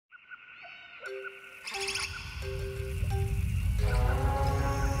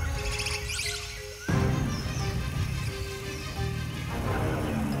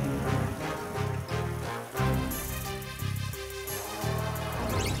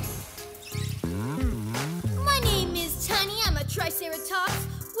Triceratops.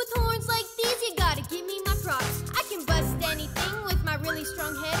 With horns like these, you gotta give me my props. I can bust anything with my really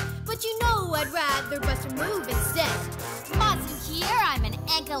strong head, but you know I'd rather bust a move instead. MAZU here, I'm an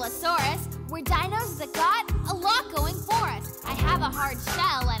Ankylosaurus. We're dinos that got a lot going for us. I have a hard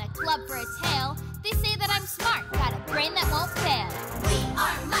shell and a club for a tail. They say that I'm smart, got a brain that won't fail. We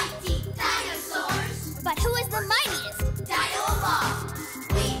are mighty dinosaurs. But who is the mightiest? Dino of all.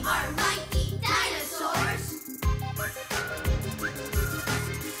 We are mighty dinosaurs.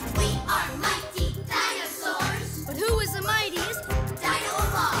 We are mighty dinosaurs. But who is the mightiest? Dino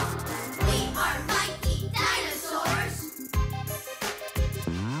of all. We are mighty dinosaurs.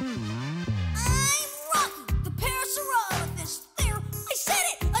 I'm Rocky, the triceratopses. There, I said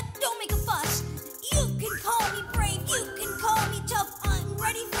it! Don't make a fuss. You can call me brave, you can call me tough. I'm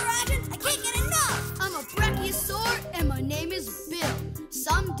ready for action, I can't get enough. I'm a brachiosaur and my name is Bill.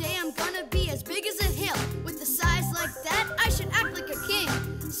 Someday I'm gonna be as big as a hill. With a size like that, I should act like a king.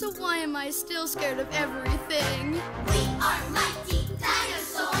 So why am I still scared of everything? We are mighty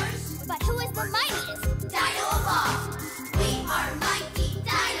dinosaurs. But who is the mightiest? Dino of all. We are mighty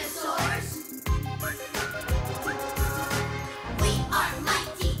dinosaurs. We are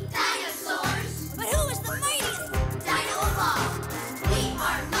mighty dinosaurs. But who is the mightiest? Dino of all. We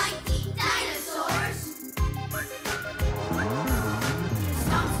are mighty dinosaurs.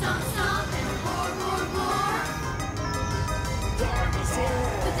 Stomp, stomp, stomp, and roar, roar, roar.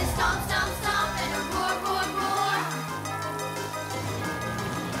 With the stomp, stomp, stomp, and a roar, roar, roar.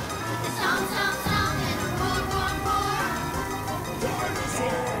 With the stomp, stomp, stomp, and a roar, roar, roar.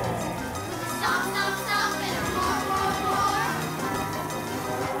 With the stomp, stomp, stomp, and a roar, roar, roar.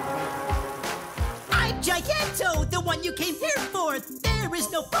 I'm Giganto, the one you came here for. There is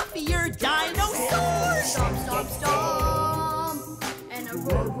no puffier dinosaur. Stomp, stomp, stomp, and a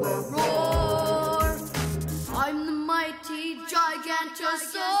roar, roar, roar. I'm the mighty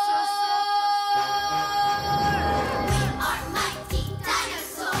Gigantosaurus. We are mighty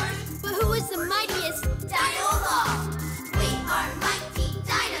dinosaurs. But who is the mightiest? Dino of all. We are mighty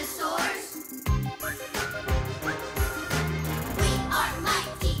dinosaurs. We are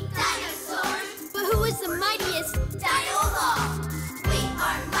mighty dinosaurs. But who is the mightiest? Dino of all. We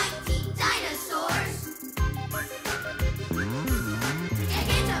are mighty dinosaurs.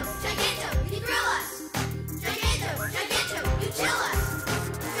 Giganto, Giganto, you thrill us. Giganto, Giganto, you chill us.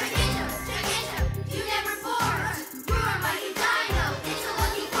 Giganto, Giganto, you never bore us. You're a mighty dino, it's a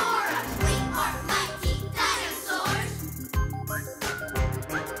lucky for us. We are mighty dinosaurs.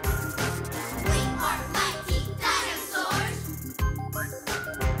 We are mighty dinosaurs.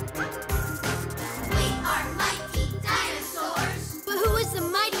 We are mighty dinosaurs. But who is the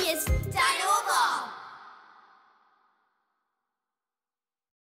mightiest? Dino of all.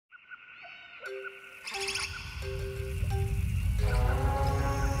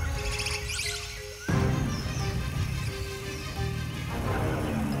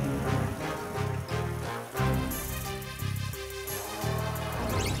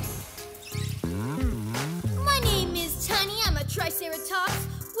 My name is Tiny, I'm a triceratops.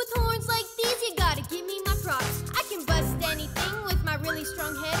 With horns like these, you gotta give me my props. I can bust anything with my really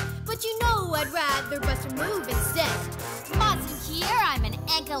strong head, but you know I'd rather bust a move instead. MAZU here, I'm an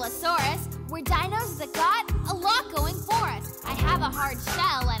Ankylosaurus. We're dinos that got a lot going for us. I have a hard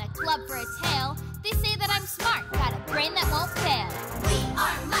shell and a club for a tail. They say that I'm smart, got a brain that won't fail. We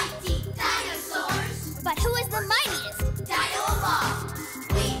are mighty dinosaurs. But who is the mightiest? Dino of all.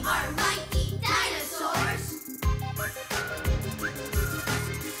 We are mighty dinosaurs.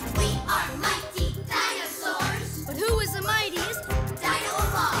 We are mighty dinosaurs. But who is the mightiest? Dino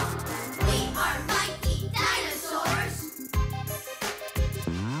of all. We are mighty dinosaurs.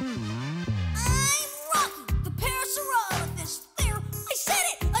 I'm Rocky, the triceratopses. There, I said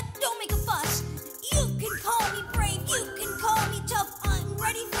it! Don't make a fuss. You can call me brave, you can call me tough. I'm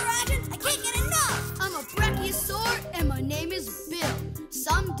ready for action, I can't get enough. I'm a brachiosaur and my name is Bill.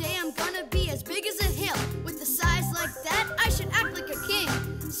 Someday I'm gonna be as big as a hill. With a size like that, I should act like a king.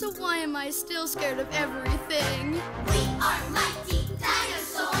 So why am I still scared of everything? We are mighty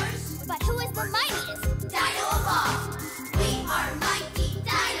dinosaurs. But who is the mightiest? Dino of all. We are mighty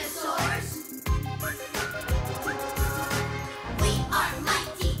dinosaurs. We are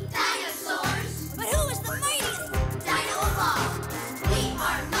mighty dinosaurs. But who is the mightiest? Dino of all. We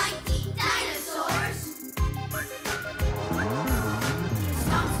are mighty dinosaurs.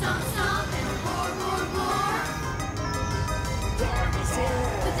 Stomp, stomp, stomp, and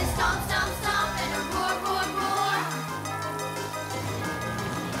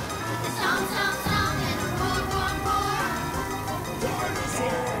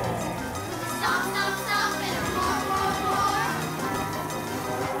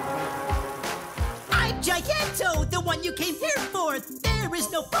Giganto, the one you came here for. There is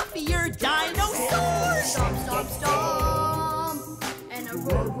no puffier dinosaur. Stomp, stomp, stomp, and a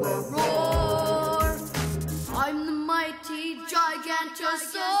roar, roar, roar. I'm the mighty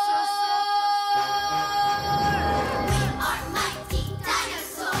Gigantosaurus. We are mighty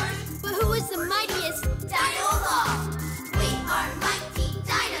dinosaurs. But who is the mightiest? Dino of all. We are mighty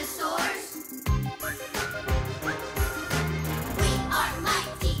dinosaurs. We are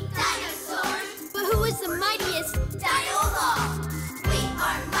mighty dinosaurs. But who is the mightiest? Dino of all. We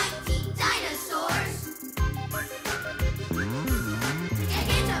are mighty dinosaurs.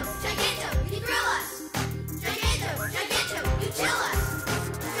 Giganto, Giganto, you grill us. Giganto, Giganto, you chill us.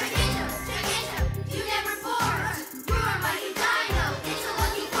 Giganto, Giganto, you never bore us. You are mighty Dino, it's a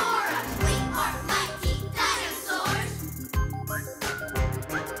lucky for us. We are mighty dinosaurs.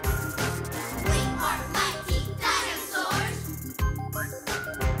 We are mighty dinosaurs.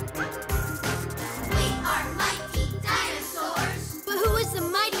 We are mighty dinosaurs. But who is the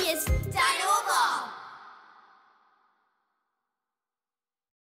mightiest? Dino of all.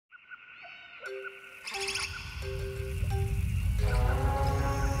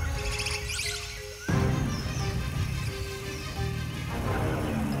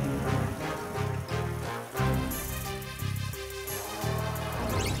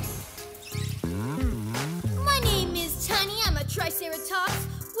 My name is Tiny, I'm a triceratops.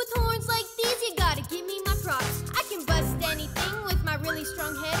 With horns like these, you gotta give me my props. I can bust anything with my really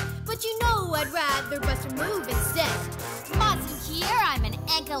strong head, but you know I'd rather bust a move instead. MAZU here, I'm an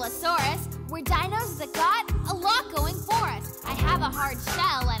Ankylosaurus. We're dinos that got a lot going for us. I have a hard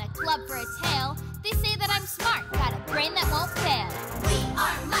shell and a club for a tail. They say that I'm smart, got a brain that won't fail. We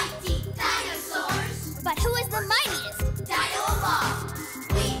are mighty dinosaurs. But who is the mightiest? Dino of all.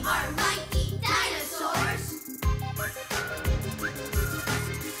 We are mighty dinosaurs.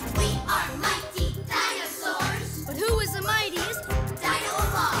 We are mighty dinosaurs. But who is the mightiest? Dino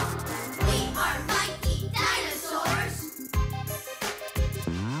of all. We are mighty dinosaurs.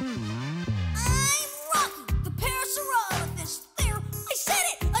 I'm Rocky, the Parasaurolophus. There, I said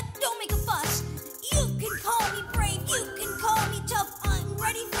it! Don't make a fuss. You can call me brave, you can call me tough. I'm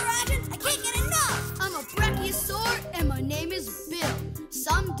ready for action, I can't get enough. I'm a brachiosaur and my name is Bill.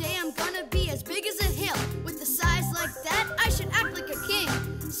 Someday I'm gonna be as big as a hill. With a size like that, I should act like a king.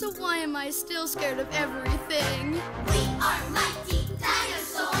 So why am I still scared of everything? We are mighty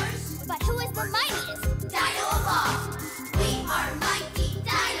dinosaurs. But who is the mightiest? Dino of all. We are mighty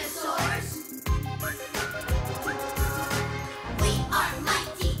dinosaurs. We are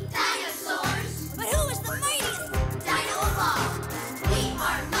mighty dinosaurs. But who is the mightiest? Dino of all. We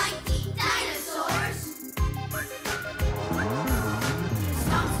are mighty dinosaurs.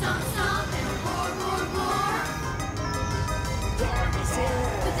 Stomp, stomp, stomp, and roar, roar, roar.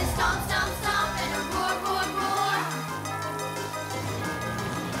 With a stomp, stomp, stomp, and a roar, roar, roar.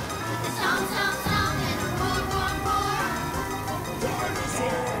 With a stomp, stomp, stomp, and a roar, roar, roar. With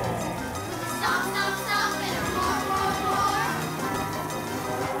a stomp, stomp, stomp, and a roar, roar, roar.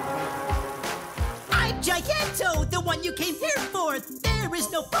 I'm Giganto, the one you came here for. There is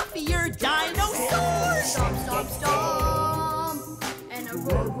no puffier dinosaur. Stomp, stomp, stomp, and a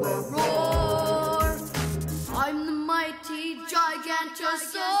roar, roar, roar. I'm the mighty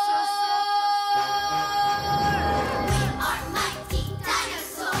Gigantosaurus. We are mighty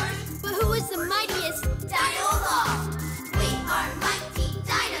dinosaurs. But who is the mightiest? Dino of all. We are mighty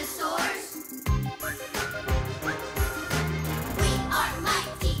dinosaurs. We are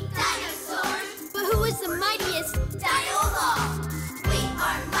mighty dinosaurs. But who is the mightiest? Dino of all. We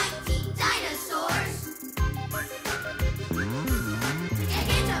are mighty dinosaurs.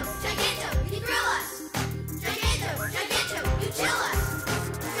 Giganto, Giganto, you grill us. Giganto, Giganto, you chill us.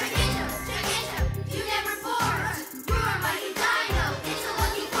 Giganto, Giganto, you never bore us. You are mighty Dino, it's a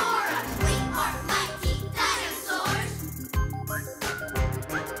lucky for us. We are mighty dinosaurs.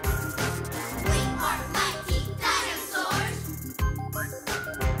 We are mighty dinosaurs.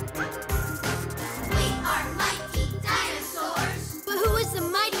 We are mighty dinosaurs. But who is the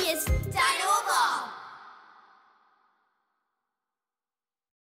mightiest? Dino of all.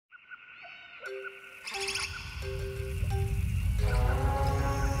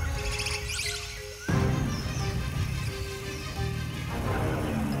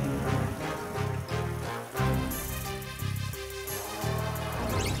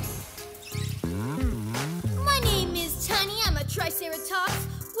 My name is Tiny, I'm a triceratops.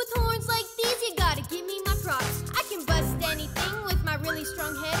 With horns like these, you gotta give me my props. I can bust anything with my really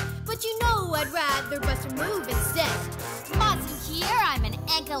strong head, but you know I'd rather bust a move instead. MAZU here, I'm an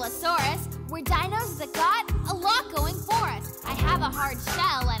Ankylosaurus. We're dinos that got a lot going for us. I have a hard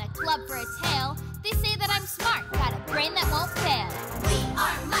shell and a club for a tail. They say that I'm smart, got a brain that won't fail. We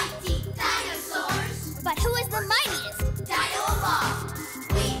are mighty dinosaurs. But who is the mightiest? Dino of all.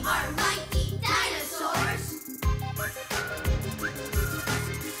 We are mighty dinosaurs.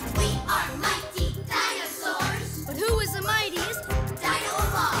 We are mighty dinosaurs. But who is the mightiest? Dino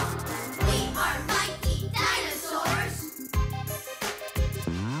of all. We are mighty dinosaurs.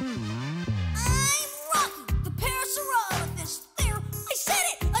 I'm Rocky, the Parasaurolophus. There, I said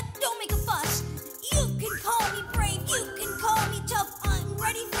it! Don't make a fuss. You can call me brave, you can call me tough. I'm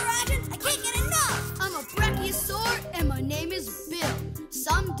ready for action, I can't get enough. I'm a brachiosaur and my name is Bill.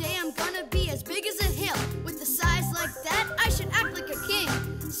 Someday I'm gonna be as big as a hill. With a size like that, I should act like a king.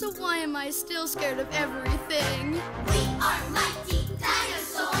 So why am I still scared of everything? We are mighty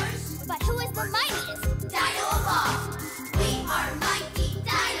dinosaurs. But who is the mightiest? Dino of all. We are mighty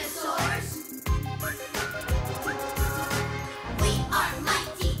dinosaurs. We are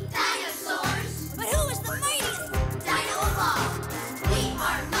mighty dinosaurs. But who is the mightiest? Dino of all. We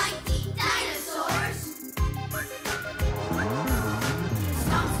are mighty dinosaurs.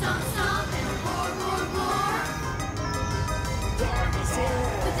 Stomp, stomp, stomp, and roar, roar, roar.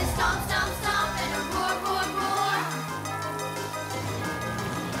 With a stomp, stomp, stomp, and a roar, roar, roar.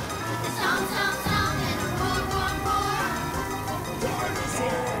 With a stomp, stomp, stomp, and a roar, roar, roar. With a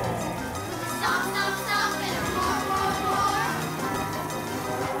stomp, stomp, stomp, and a roar, roar, roar.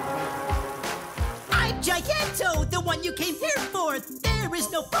 I'm Giganto, the one you came here for. There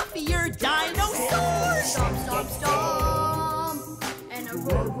is no puffier dinosaur. Stomp, stomp, stomp, and a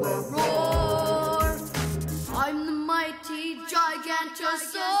roar, roar, roar. I'm the mighty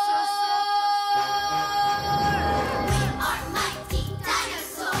Gigantosaurus. We are mighty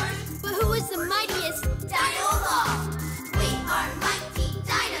dinosaurs. But who is the mightiest? Dino of all. We are mighty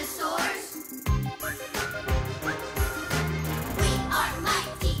dinosaurs. We are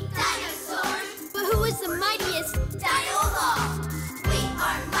mighty dinosaurs. But who is the mightiest? Dino of all. We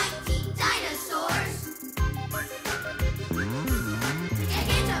are mighty dinosaurs.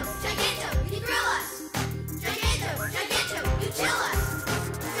 Giganto, Giganto, you grill us. Giganto, Giganto, you chill us.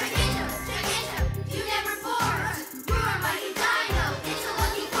 Giganto, Giganto, you never bore us. You are mighty dino, it's a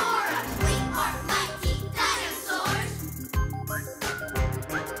lucky for us. We are mighty dinosaurs.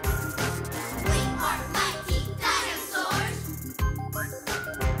 We are mighty dinosaurs.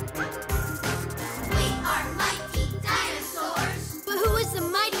 We are mighty dinosaurs. But who is the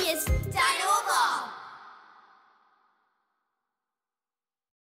mightiest? Dino of all.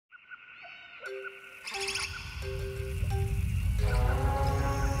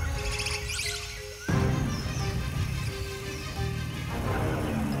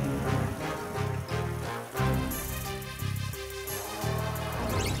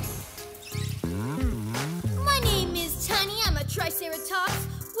 My name is Tiny, I'm a triceratops.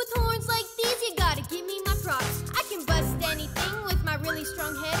 With horns like these, you gotta give me my props. I can bust anything with my really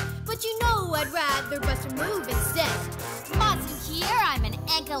strong head, but you know I'd rather bust a move instead. MAZU here, I'm an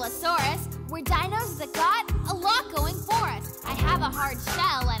Ankylosaurus. We're dinos that got a lot going for us. I have a hard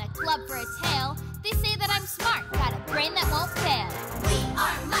shell and a club for a tail. They say that I'm smart, got a brain that won't fail. We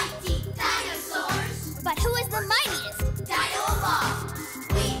are mighty dinosaurs. But who is the mightiest? Dino of all.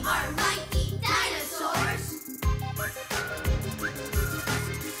 We are mighty dinosaurs.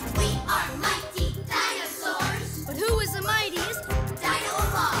 We are mighty dinosaurs. But who is the mightiest? Dino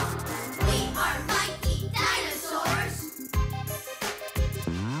of all. We are mighty dinosaurs.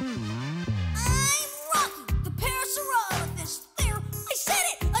 I'm Rocky, the Parasaurolophus. There, I said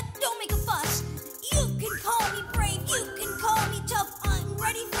it! Don't make a fuss. You can call me brave, you can call me tough. I'm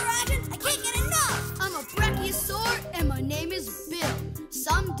ready for action, I can't get enough. I'm a brachiosaur and my name is Bill.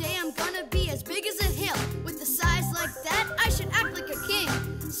 Someday I'm gonna be as big as a hill. With a size like that, I should act like a king.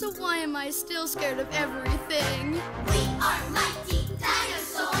 So why am I still scared of everything? We are mighty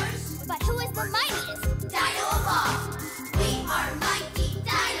dinosaurs. But who is the mightiest? Dino of all. We are mighty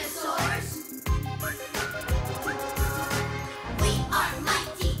dinosaurs. We are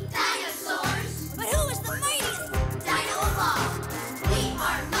mighty dinosaurs. But who is the mightiest? Dino of all. We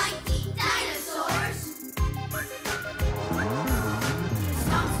are mighty dinosaurs.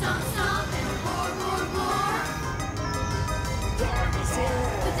 Stomp, stomp, stomp, and roar, roar, roar.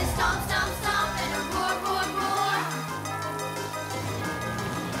 With a stomp, stomp, stomp, and a roar, roar, roar.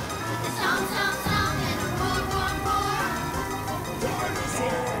 With a stomp, stomp, stomp, and a roar, roar, roar. With a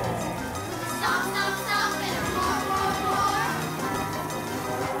stomp, stomp, stomp, and a roar, roar, roar.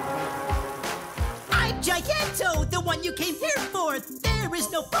 I'm Giganto, the one you came here for. There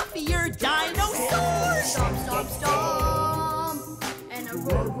is no puffier dinosaur. Stomp, stomp, stomp, and a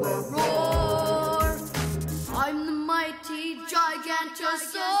roar, roar, roar. I'm the mighty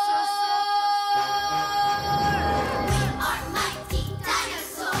Gigantosaurus.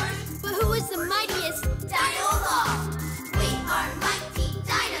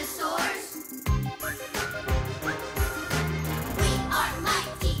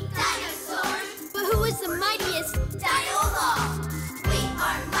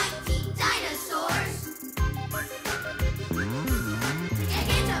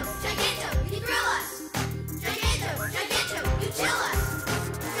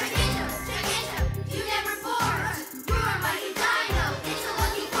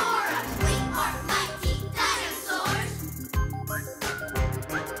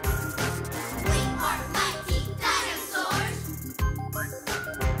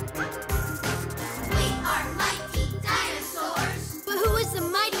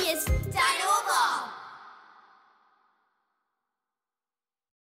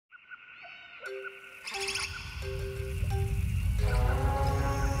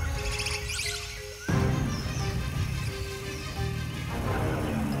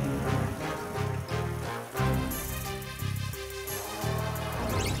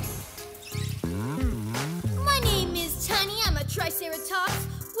 Triceratops.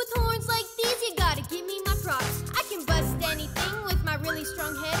 With horns like these, you gotta give me my props. I can bust anything with my really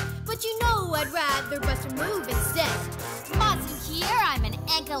strong head, but you know I'd rather bust a move instead. MAZU here, I'm an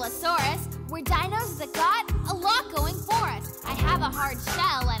Ankylosaurus. We're dinos that got a lot going for us. I have a hard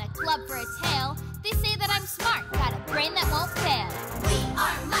shell and a club for a tail. They say that I'm smart, got a brain that won't fail. We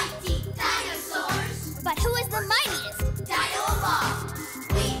are mighty dinosaurs. But who is the mightiest? Dino of all.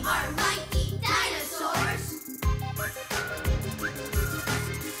 We are mighty dinosaurs.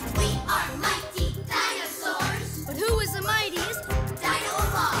 We are mighty dinosaurs. But who is the mightiest? Dino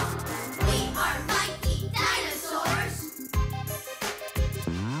of all. We are mighty dinosaurs.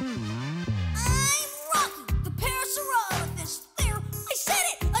 I'm Rocky, the Parasaurolophus. There, I said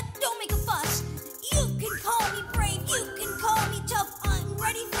it! Don't make a fuss. You can call me brave, you can call me tough. I'm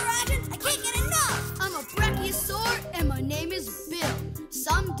ready for action, I can't get enough. I'm a brachiosaur and my name is Bill.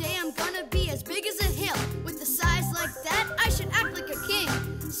 Someday I'm gonna be as big as a hill. With a size like that, I should act like a king.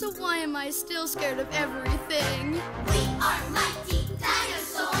 So why am I still scared of everything? We are mighty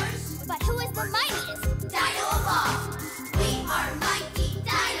dinosaurs. But who is the mightiest? Dino of all. We are mighty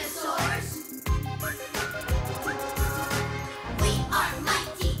dinosaurs. We are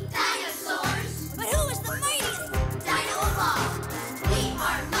mighty dinosaurs. But who is the mightiest? Dino of all. We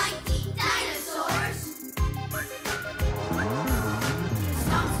are mighty dinosaurs.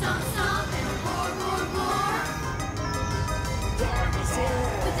 Stomp, stomp, stomp, and roar, roar, roar.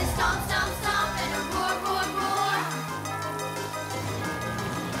 With a stomp, stomp, stomp, and a roar, roar, roar.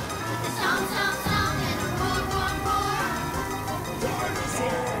 With a stomp, stomp, stomp, and a roar, roar, roar.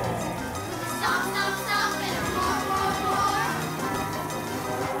 With a stomp, stomp, stomp, and a roar, roar, roar.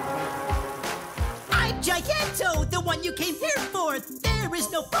 I'm Giganto, the one you came here for. There is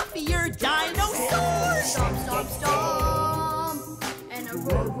no puffier dinosaur. Stomp, stomp, stomp, and a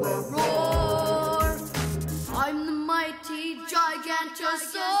roar, roar, roar. I'm the mighty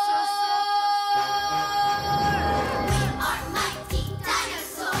Gigantosaurus. We are mighty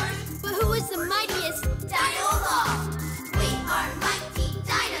dinosaurs. But who is the mightiest? Dino of all. We are mighty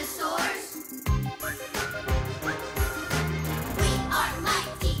dinosaurs. We are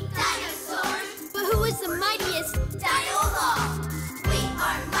mighty dinosaurs. But who is the mightiest? Dino of all. We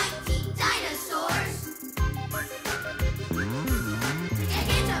are mighty dinosaurs.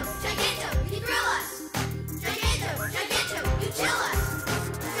 Giganto, Giganto, you thrill us. Giganto, Giganto, you chill us.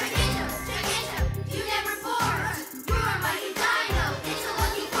 Giganto, Giganto, you never bore us. You are mighty dino, it's a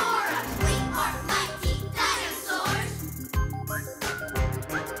lucky for us. We are mighty dinosaurs.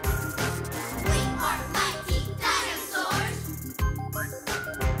 We are mighty dinosaurs.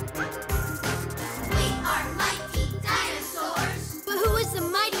 We are mighty dinosaurs. But who is the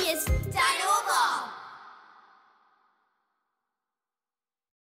mightiest? Dino of all.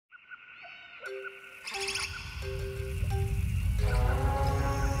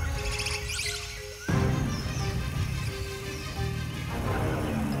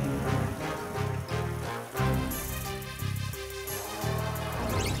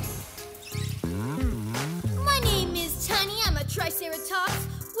 My name is Tiny, I'm a triceratops.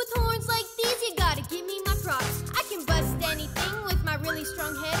 With horns like these, you gotta give me my props. I can bust anything with my really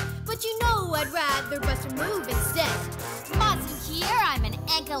strong head, but you know I'd rather bust a move instead. MAZU here, I'm an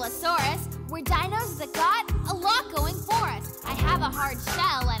Ankylosaurus. We're dinos that got a lot going for us. I have a hard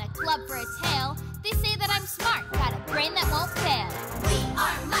shell and a club for a tail. They say that I'm smart, got a brain that won't fail. We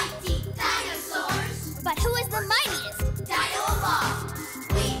are mighty dinosaurs. But who is the mightiest? Dino of all.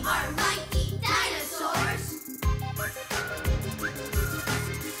 We are mighty dinosaurs.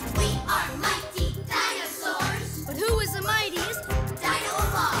 We are mighty dinosaurs. But who is the mightiest? Dino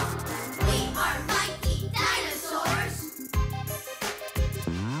of all. We are mighty dinosaurs.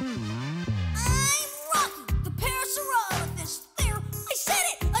 I'm Rocky, the Parasaurolophus. There, I said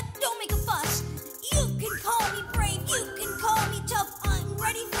it! Don't make a fuss. You can call me brave, you can call me tough. I'm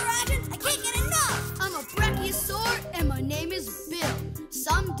ready for action, I can't get enough. I'm a brachiosaur and my name is Bill.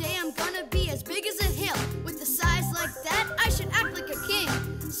 Someday I'm gonna be as big as a hill. With a size like that, I should act like a king.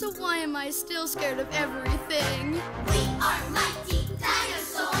 So why am I still scared of everything? We are mighty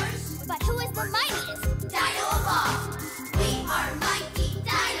dinosaurs. But who is the mightiest? Dino of all. We are mighty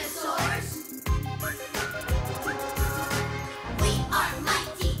dinosaurs. We are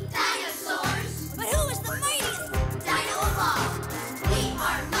mighty dinosaurs. But who is the mightiest? Dino of all. We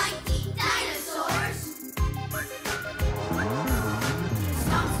are mighty dinosaurs.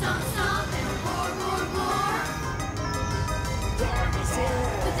 Stomp, stomp, stomp, and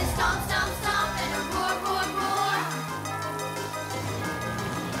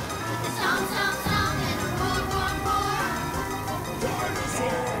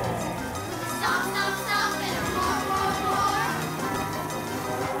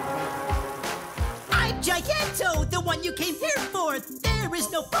one you came here for. There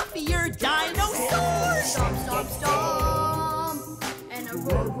is no puffier dinosaur. Stomp, stomp, stomp, and a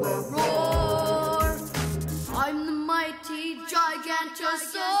roar, roar, roar. I'm the mighty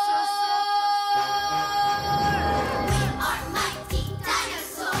Gigantosaurus. We are mighty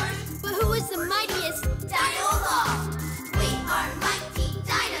dinosaurs. But who is the mightiest? Dino of all. We are mighty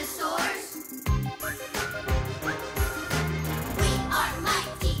dinosaurs. We are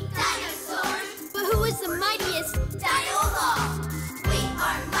mighty dinosaurs. But who is the mightiest? Dino of all. We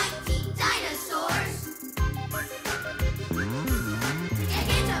are mighty dinosaurs.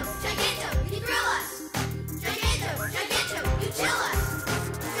 Giganto, Giganto, you thrill us. Giganto, Giganto, you chill us.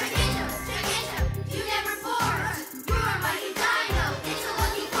 Giganto, Giganto, you never bore us. You are mighty Dino, it's a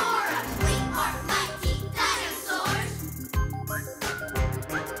lucky for us. We are mighty dinosaurs.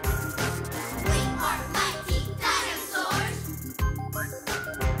 We are mighty dinosaurs.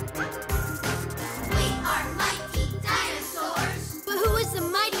 We are mighty dinosaurs. But who is the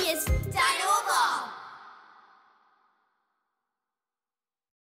mightiest? Dino of all.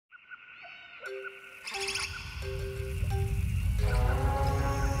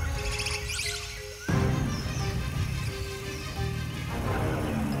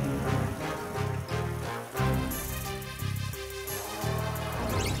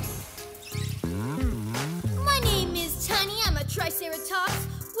 My name is Tiny, I'm a triceratops.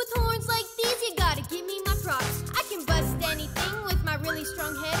 With horns like these, you gotta give me my props. I can bust anything with my really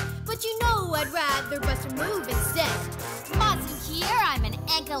strong head, but you know I'd rather bust a move instead. MAZU here, I'm an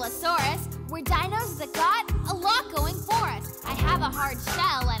Ankylosaurus. We're dinos that got a lot going for us. I have a hard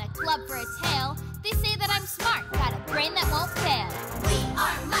shell and a club for a tail. They say that I'm smart, got a brain that won't fail. We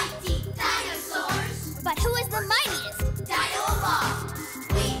are mighty dinosaurs. But who is the mightiest? Dino of all.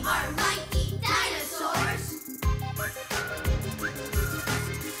 We are mighty dinosaurs.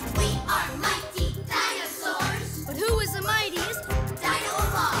 We are mighty dinosaurs. But who is the mightiest? Dino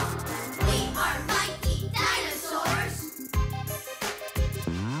of all. We are mighty dinosaurs.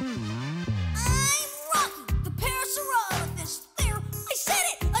 I'm Rocky, the Parasaurolophus. There, I said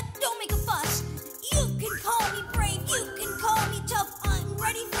it! Don't make a fuss. You can call me brave, you can call me tough. I'm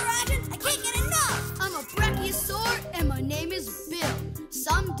ready for action, I can't get enough. I'm a brachiosaur and my name is Bill.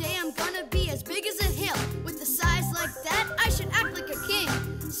 Someday I'm gonna be as big as a hill. With a size like that, I should act like a king.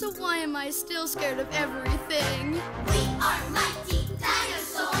 So why am I still scared of everything? We are mighty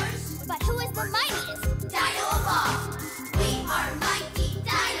dinosaurs. But who is the mightiest? Dino of all. We are mighty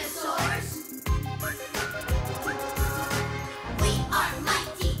dinosaurs. We are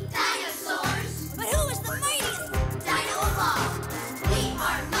mighty dinosaurs. But who is the mightiest? Dino of all. We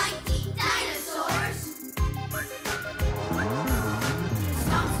are mighty dinosaurs.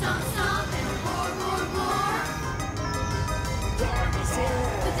 Stomp, stomp, stomp, and roar, roar, roar.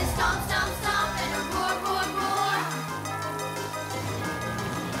 With the stomp, stomp, stomp, and a roar, roar, roar.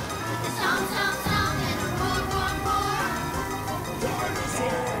 With the stomp, stomp, stomp, and a roar, roar, roar. With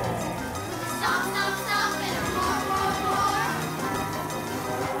the stomp, stomp, stomp, and a roar, roar, roar.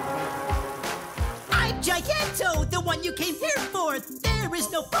 I'm Giganto, the one you came here for. There is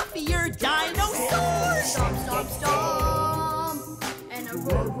no puffier dinosaur. Stomp, stomp, stomp, and a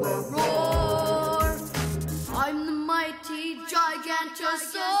roar, roar, roar. I'm the mighty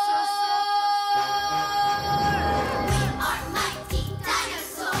Gigantosaurus. We are mighty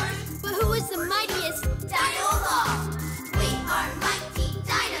dinosaurs. But who is the mightiest? Dino of all. We are mighty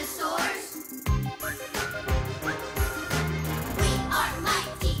dinosaurs. We are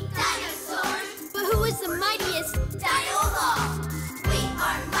mighty dinosaurs. But who is the mightiest? Dino of all. We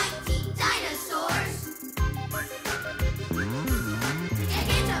are mighty dinosaurs.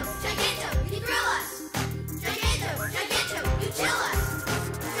 Giganto, Giganto, you thrill us. Giganto, Giganto, you chill us.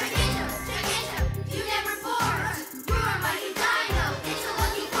 Giganto, Giganto, you never bore us. You are mighty Dino, it's a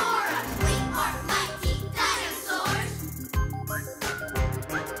lucky for us. We are mighty dinosaurs.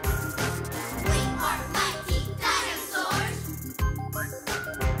 We are mighty dinosaurs.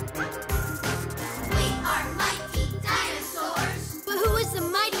 We are mighty dinosaurs. But who is the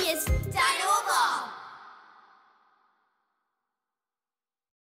mightiest? Dino of all.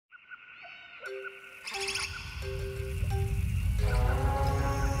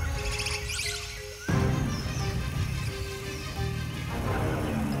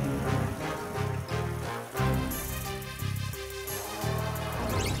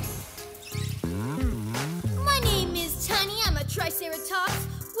 My name is Tiny, I'm a triceratops.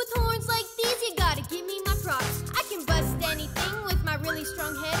 With horns like these, you gotta give me my props. I can bust anything with my really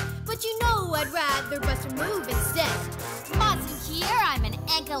strong head, but you know I'd rather bust a move instead. MAZU here, I'm an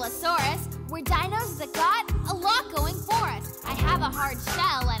Ankylosaurus. We're dinos that got a lot going for us. I have a hard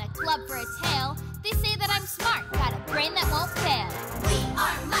shell and a club for a tail. They They say that I'm smart, got a brain that won't fail. We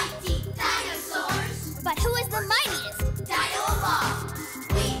are mighty dinosaurs. But who is the mightiest? Dino of all.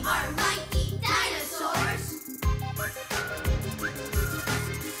 We are mighty dinosaurs.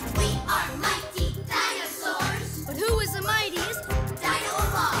 We are mighty dinosaurs. But who is the mightiest? Dino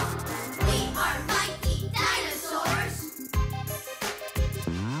of all. We are mighty dinosaurs.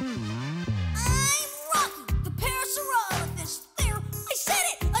 I'm Rocky, the Parasaurolophus. There, I said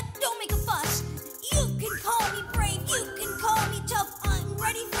it! Don't make a fuss. You can call me brave, you can call me tough. I'm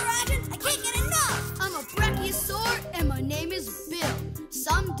ready for action, I can't get enough. I'm a brachiosaur and my name is Bill.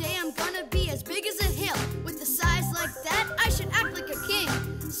 Someday I'm gonna be as big as a hill. With a size like that, I should act like a king.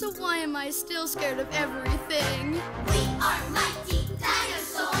 So why am I still scared of everything? We are mighty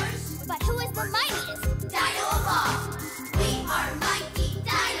dinosaurs. But who is the mightiest? Dino of all. We are mighty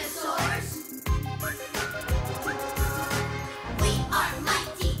dinosaurs. We are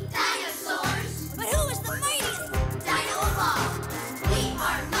mighty dinosaurs. But who is the mightiest? Dino of all. We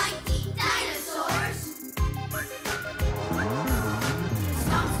are mighty dinosaurs.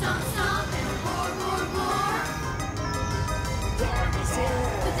 Stomp, stomp, stomp, and roar, roar, roar.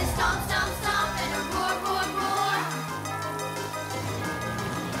 With a stomp, stomp, stomp, and a roar, roar, roar.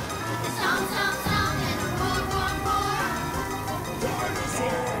 With a stomp, stomp, stomp, and a roar, roar, roar. With a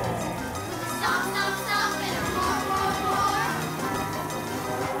stomp, stomp, stomp, and a roar, roar, roar.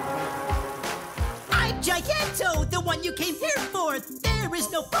 I'm Giganto, the one you came here for. There is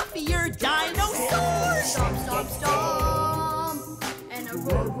no puffier dinosaur. Stomp, stomp, stomp, and a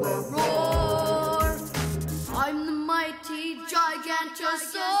roar, roar, roar. I'm the mighty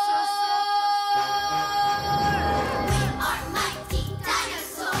Gigantosaurus. We are mighty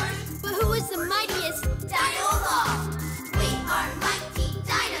dinosaurs. But who is the mightiest? Dino of all. We are mighty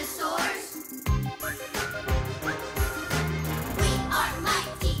dinosaurs. We are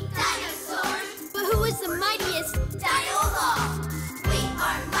mighty dinosaurs. But who is the mightiest? Dino of all. We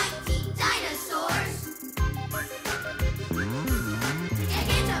are mighty dinosaurs.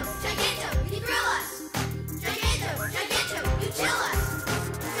 Giganto, Giganto, you thrill us. Giganto, Giganto, you chill us.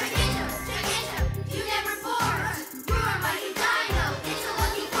 Giganto, Giganto, you never bore us. You are mighty dino, it's a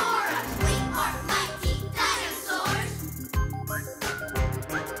lucky for us. We are mighty dinosaurs.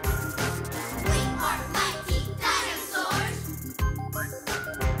 We are mighty dinosaurs.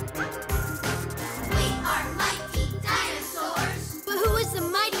 We are mighty dinosaurs. But who is the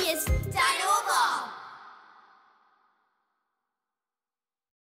mightiest? Dino of all.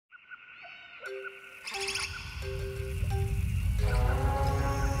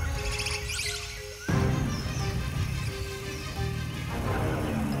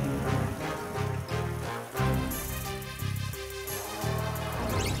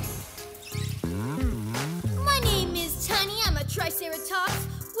 My name is Tiny, I'm a triceratops.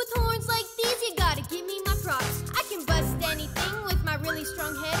 With horns like these, you gotta give me my props. I can bust anything with my really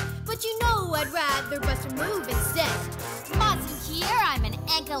strong head, but you know I'd rather bust a move instead. MAZU here, I'm an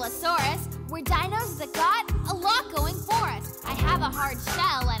Ankylosaurus. We're dinos that got a lot going for us. I have a hard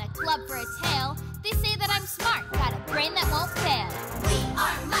shell and a club for a tail. They say that I'm smart, got a brain that won't fail. We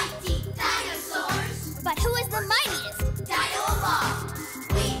are mighty dinosaurs. But who is the mightiest? Dino of all.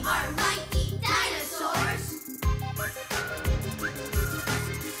 We are mighty dinosaurs.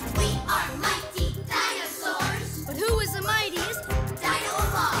 We are mighty dinosaurs. But who is the mightiest? Dino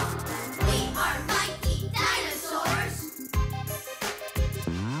of all. We are mighty dinosaurs.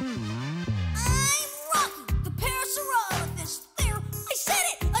 I'm Rocky, the Parasaurolophus. There, I said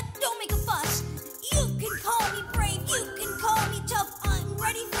it! Don't make a fuss. You can call me brave, you can call me tough. I'm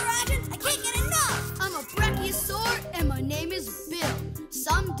ready for action, I can't get enough. I'm a brachiosaur and my name is Bill.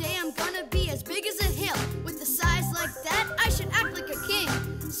 Someday I'm gonna be as big as a hill. With a size like that, I should act like a king.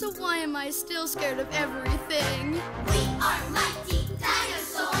 So why am I still scared of everything? We are mighty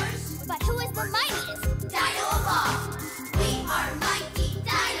dinosaurs. But who is the mightiest? Dino of all. We are mighty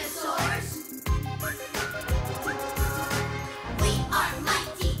dinosaurs. We are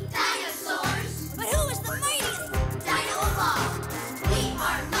mighty dinosaurs. But who is the mightiest? Dino of all. We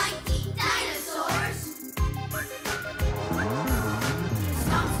are mighty dinosaurs.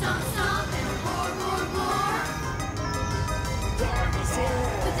 Stomp, stomp, stomp, and roar, roar, roar.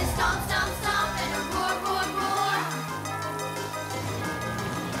 With a stomp, stomp, stomp, and a roar, roar, roar.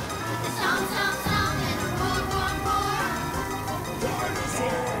 With a stomp, stomp, stomp, and a roar, roar, roar.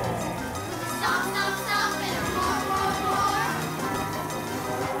 With a stomp, stomp, stomp, and a roar, roar, roar.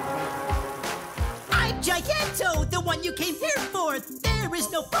 I'm Giganto, the one you came here for. There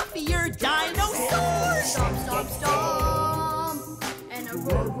is no puffier dinosaur. Stomp, stomp, stomp, and a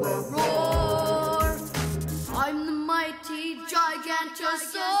roar, roar, roar. I'm the mighty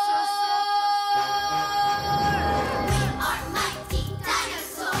Gigantosaurus.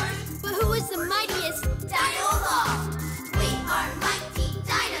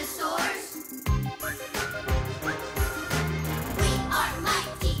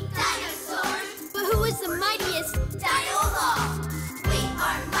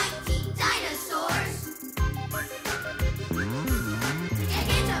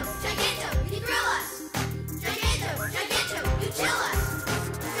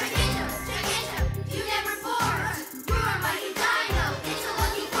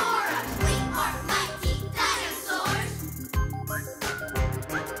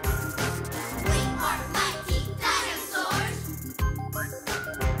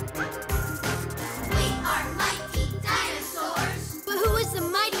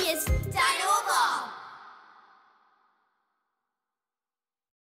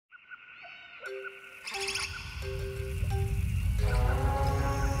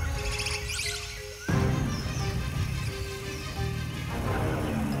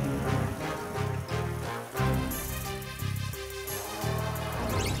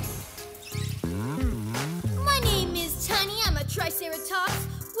 Triceratops.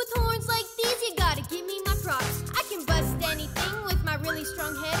 With horns like these, you gotta give me my props. I can bust anything with my really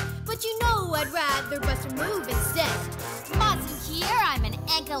strong head, but you know I'd rather bust a move instead. MAZU here, I'm an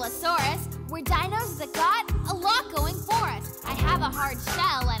Ankylosaurus. We're dinos that got a lot going for us. I have a hard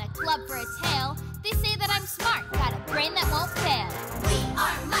shell and a club for a tail. They say that I'm smart, got a brain that won't fail. We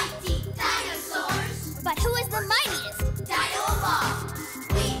are mighty dinosaurs. But who is the mightiest? Dino of all.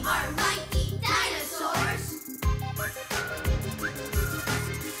 We are mighty dinosaurs.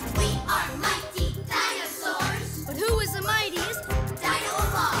 We are mighty dinosaurs. But who is the mightiest? Dino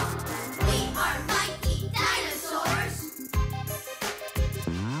of all. We are mighty dinosaurs.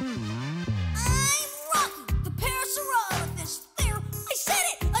 I'm Rocky, the Parasaurolophus. There, I said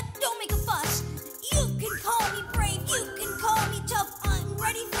it! Don't make a fuss. You can call me brave, you can call me tough. I'm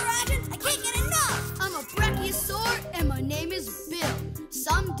ready for action, I can't get enough. I'm a brachiosaur and my name is Bill.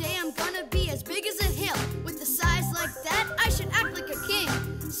 Someday I'm gonna be as big as a hill. With a size like that, I should act like a king.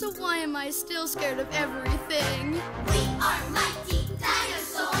 So why am I still scared of everything? We are mighty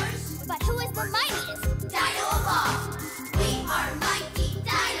dinosaurs. But who is the mightiest? Dino of all. We are mighty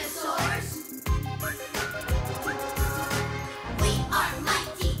dinosaurs. We are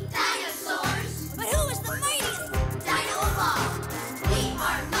mighty dinosaurs. But who is the mightiest? Dino of all. We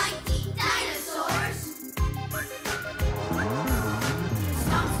are mighty dinosaurs.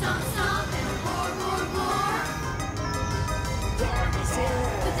 Stomp, stomp, stomp, and roar, roar, roar.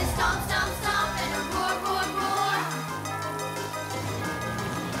 With the stomp, stomp, stomp, and a roar, roar, roar.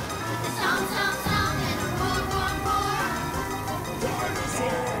 With the stomp, stomp, stomp, and a roar, roar, roar.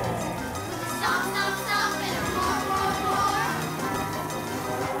 With the stomp, stomp, stomp, and a roar, roar, roar.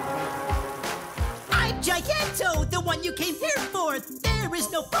 I'm Giganto, the one you came here for. There is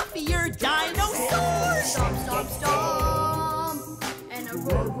no puffier dinosaur. Stomp, stomp, stomp, and a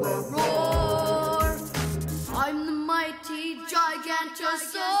roar, roar, roar. I'm the mighty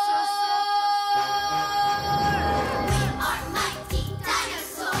Gigantosaurus. We are mighty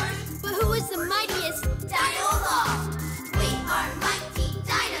dinosaurs. But who is the mightiest? Dino of all. We are mighty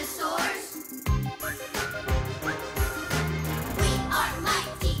dinosaurs. We are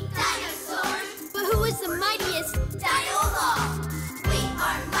mighty dinosaurs. But who is the mightiest? Dino of all. We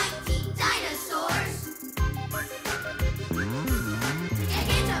are mighty dinosaurs.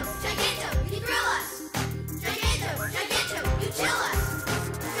 Giganto, Giganto, you thrill us. Giganto, Giganto, you chill us.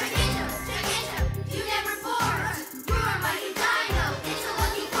 Giganto, Giganto, you never bore us. You're a mighty dino, it's a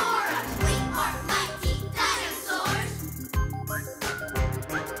lucky for us. We are mighty dinosaurs.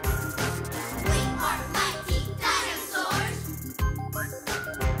 We are mighty dinosaurs.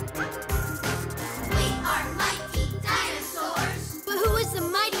 We are mighty dinosaurs. But who is the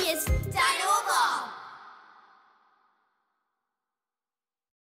mightiest? Dino of all.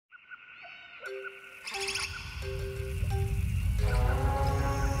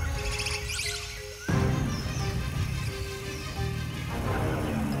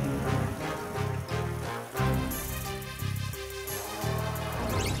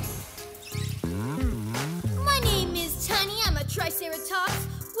 My name is Tiny, I'm a triceratops.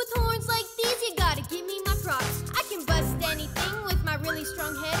 With horns like these, you gotta give me my props. I can bust anything with my really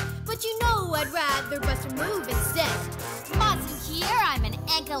strong head, but you know I'd rather bust a move instead. MAZU here, I'm an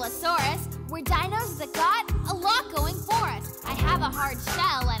Ankylosaurus. We're dinos that got a lot going for us. I have a hard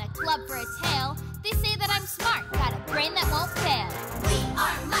shell and a club for a tail. They say that I'm smart, got a brain that won't fail. We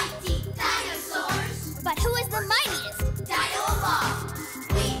are mighty dinosaurs. But who is the mightiest? Dino of all.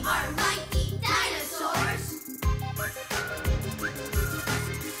 We are mighty dinosaurs.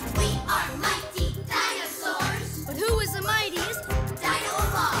 We are mighty dinosaurs. But who is the mightiest? Dino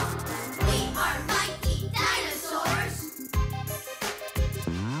of all. We are mighty dinosaurs.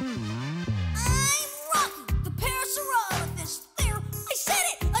 I'm Rocky, the Parasaurolophus. There, I said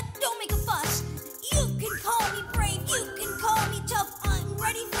it! Don't make a fuss. You can call me brave, you can call me tough. I'm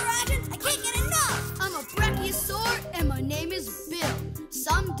ready for action, I can't get enough. I'm a brachiosaur and my name is Bill.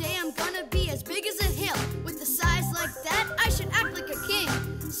 Someday I'm gonna be as big as a hill. With a size like that, I should act like a king.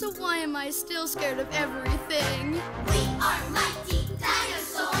 So why am I still scared of everything? We are mighty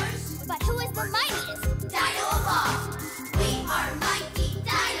dinosaurs. But who is the mightiest? Dino of all. We are mighty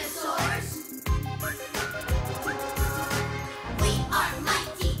dinosaurs. We are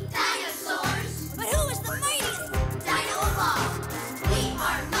mighty dinosaurs. But who is the mightiest? Dino of all. We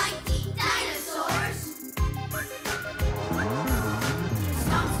are mighty dinosaurs.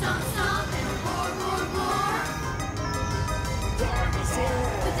 Stomp, stomp, stomp, and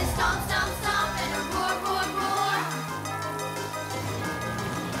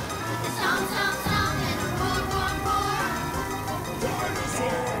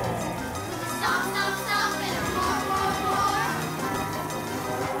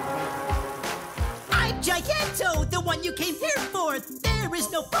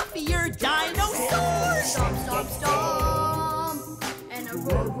is no puffier dinosaur. Stomp, stomp, stomp, and a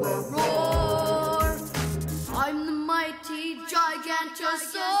roar, roar, roar. I'm the mighty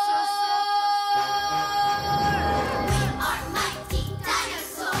Gigantosaurus. We are mighty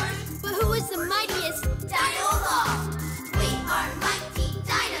dinosaurs. But who is the mightiest? Dino of all. We are mighty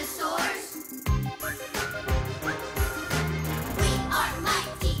dinosaurs. We are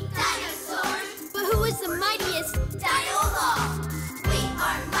mighty dinosaurs. But who is the mightiest? Dino of all. We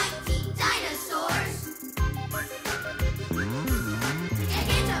are mighty dinosaurs.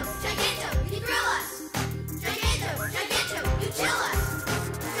 Giganto, Giganto, you grill us. Giganto, Giganto, you chill us.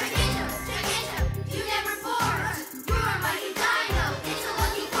 Giganto, Giganto, you never bore us. You are mighty dino, it's a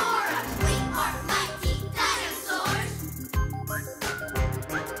lucky for us. We are mighty dinosaurs.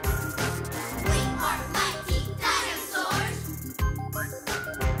 We are mighty dinosaurs.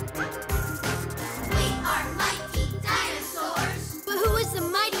 We are mighty dinosaurs. But who is the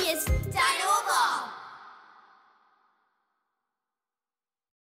mightiest? Dino of all.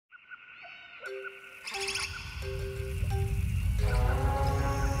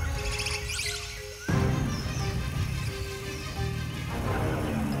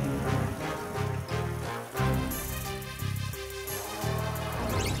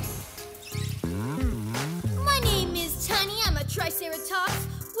 My name is Tiny, I'm a triceratops.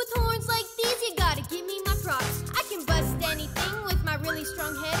 With horns like these, you gotta give me my props. I can bust anything with my really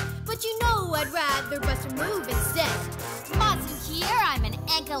strong head, but you know I'd rather bust a move instead. MAZU here, I'm an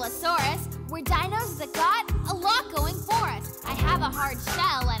Ankylosaurus. We're dinos that got a lot going for us. I have a hard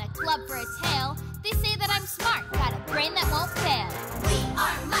shell and a club for a tail. They say that I'm smart, got a brain that won't fail. We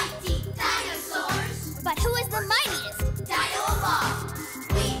are mighty dinosaurs. But who is the mightiest? Dino of all.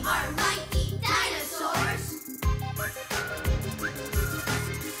 We are mighty dinosaurs.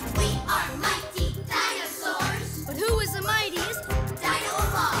 We are mighty dinosaurs. But who is the mightiest? Dino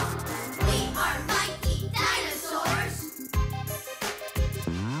of all. We are mighty dinosaurs.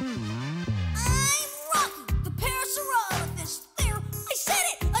 I'm Rocky, the Parasaurolophus. There, I said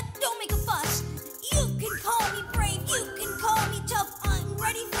it! Don't make a fuss. You can call me brave, you can call me tough. I'm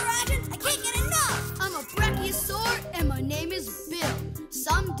ready for action, I can't get enough. I'm a brachiosaur and my name is Bill.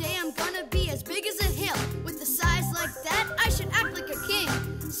 Someday I'm gonna be as big as a hill. With a size like that, I should act like a king.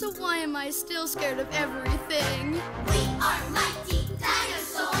 So why am I still scared of everything? We are mighty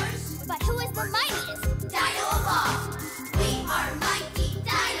dinosaurs. But who is the mightiest? Dino of all. We are mighty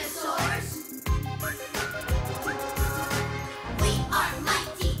dinosaurs. We are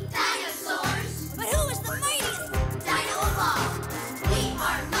mighty dinosaurs. But who is the mightiest? Dino of all. We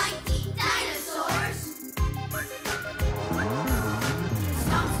are mighty dinosaurs.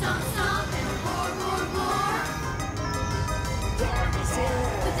 Stomp, stomp, stomp, and roar, roar, roar.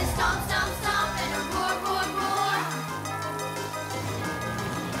 With the stomp, stomp, stomp, and a roar, roar, roar.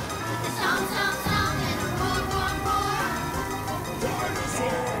 With the stomp, stomp, stomp, and a roar, roar, roar. With the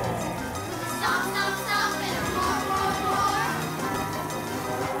stomp, stomp, stomp, and a roar, roar, roar.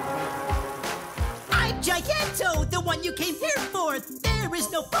 I'm Giganto, the one you came here for. There is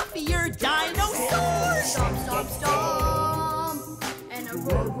no puffier dinosaur. Stomp, stomp, stomp, and a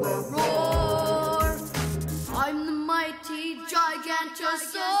roar, roar, roar. I'm the mighty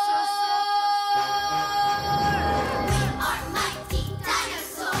Gigantosaurus. We are mighty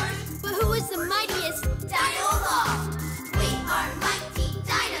dinosaurs. But who is the mightiest? Dino of all. We are mighty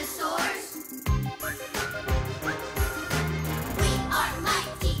dinosaurs. We are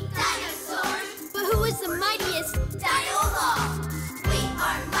mighty dinosaurs. But who is the mightiest? Dino of all. We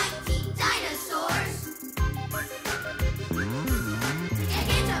are mighty dinosaurs.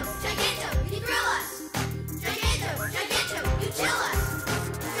 Giganto, Giganto, you grill us. Giganto, Giganto, you chill us.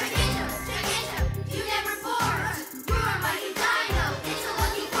 Giganto, Giganto, you never bore us. You are mighty dino, it's a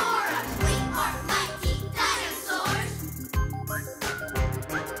lucky for us. We are mighty dinosaurs.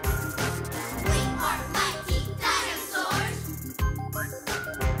 We are mighty dinosaurs.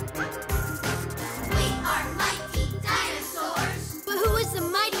 We are mighty dinosaurs. But who is the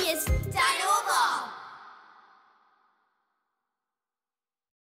mightiest? Dino of all.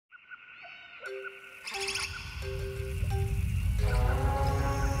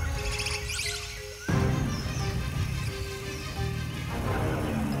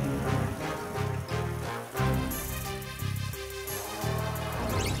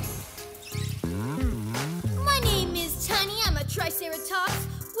 My name is Tiny, I'm a triceratops.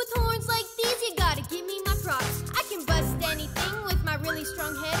 With horns like these, you gotta give me my props. I can bust anything with my really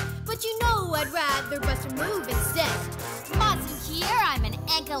strong head, but you know I'd rather bust a move instead. MAZU here, I'm an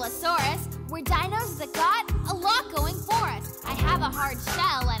Ankylosaurus. We're dinos that got a lot going for us. I have a hard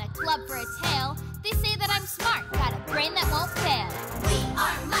shell and a club for a tail. They They say that I'm smart, got a brain that won't fail. We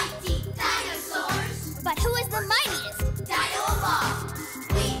are mighty dinosaurs. But who is the mightiest? Dino of all.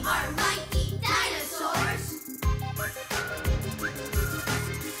 We are mighty dinosaurs.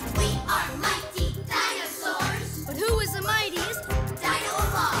 We are mighty dinosaurs. But who is the mightiest? Dino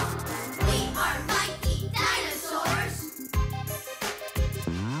of all. We are mighty dinosaurs.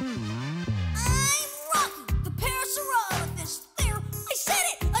 I'm Rocky, the Parasaurolophus. There, I said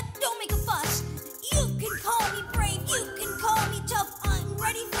it! Don't make a fuss. You can call me brave, you can call me tough. I'm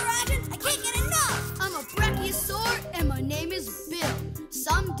ready for action, I can't get enough. I'm a brachiosaur and my name is Bill.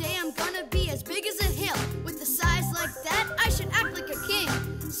 Someday I'm gonna be as big as a hill. With a size like that, I should act like a king.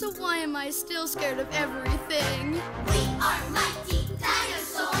 So why am I still scared of everything? We are mighty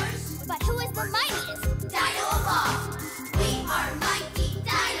dinosaurs. But who is the mightiest? Dino of all. We are mighty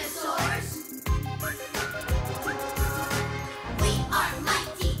dinosaurs. We are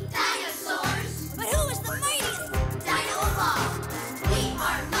mighty dinosaurs. But who is the mightiest? Dino of all. We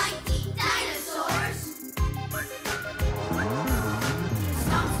are mighty dinosaurs.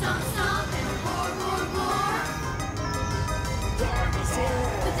 Stomp, stomp, stomp, and roar, roar, roar.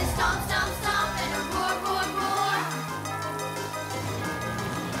 With the stomp, stomp, stomp, and a roar, roar, roar.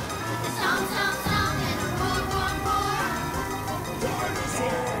 With the stomp, stomp, stomp, and a roar, roar, roar. With the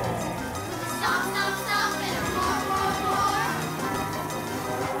stomp, stomp, stomp, and a roar, roar, roar.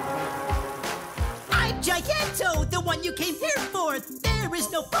 I'm Giganto, the one you came here for. There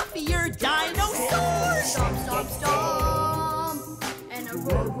is no puffier dinosaur. Stomp, stomp, stomp, and a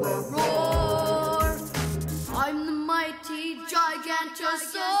roar, roar, roar. I'm the mighty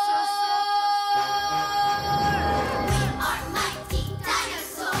Gigantosaurus. We are mighty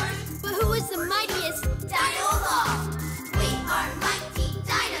dinosaurs. But who is the mightiest? Dino of all. We are mighty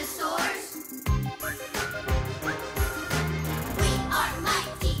dinosaurs. We are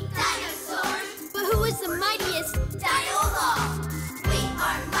mighty dinosaurs. But who is the mightiest? Dino of all. We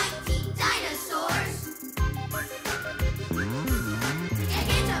are mighty dinosaurs.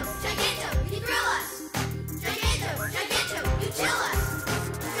 Giganto, Giganto, you thrill us. Giganto, Giganto, you chill us.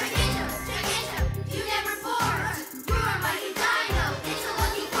 Giganto, Giganto, you never bore us. You are mighty dino, it's a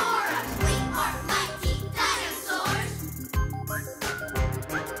lucky for us. We are mighty dinosaurs.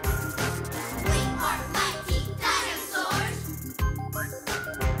 We are mighty dinosaurs.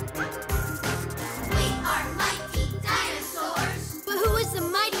 We are mighty dinosaurs. But who is the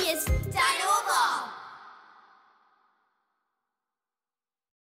mightiest? Dino of all.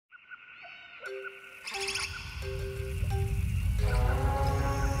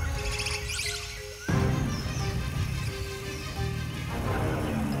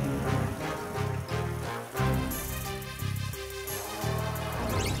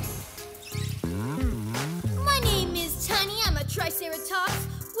 My name is Tiny, I'm a triceratops.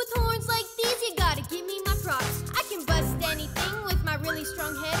 With horns like these, you gotta give me my props. I can bust anything with my really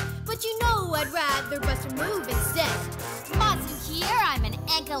strong head, but you know I'd rather bust a move instead. MAZU here, I'm an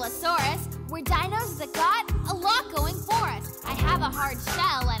Ankylosaurus. We're dinos that got a lot going for us. I have a hard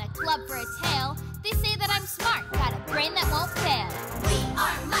shell and a club for a tail. They say that I'm smart, got a brain that won't fail. We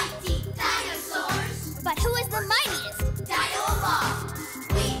are mighty dinosaurs. But who is the mightiest? Dino of all.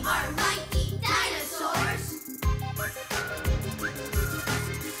 We are mighty dinosaurs.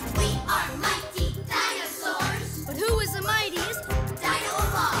 We are mighty dinosaurs. But who is the mightiest? Dino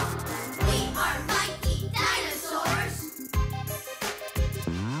of all. We are mighty dinosaurs.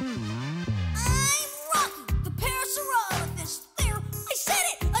 I'm Rocky, the Parasaurolophus. There, I said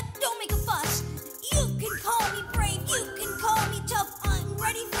it! Don't make a fuss. You can call me brave, you can call me tough. I'm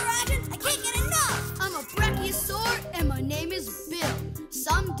ready for action, I can't get enough. I'm a brachiosaur and my name is Bill.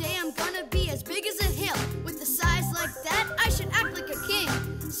 Someday I'm gonna be as big as a hill. With a size like that, I should act like a king.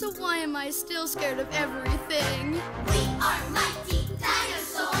 So why am I still scared of everything? We are mighty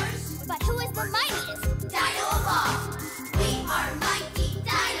dinosaurs. But who is the mightiest? Dino of all. We are mighty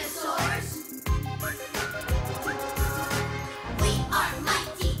dinosaurs. We are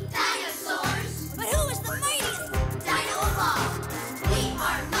mighty dinosaurs. But who is the mightiest? Dino of all. We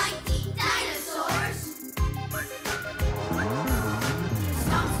are mighty dinosaurs.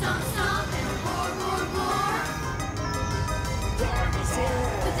 Stomp, stomp, stomp, and roar, roar, roar.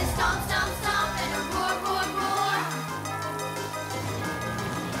 With the stomp, stomp, stomp, and a roar, roar, roar.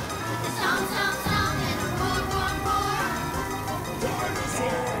 With the stomp, stomp, stomp, and a roar, roar, roar.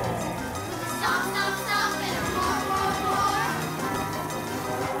 With the stomp, stomp, stomp, and a roar, roar, roar.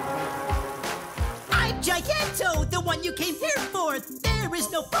 I'm Giganto, the one you came here for. There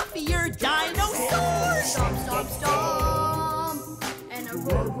is no puffier dinosaur. Stomp, stomp, stomp, and a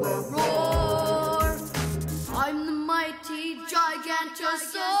roar, roar, roar. I'm the mighty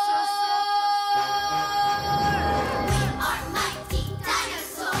Gigantosaurus.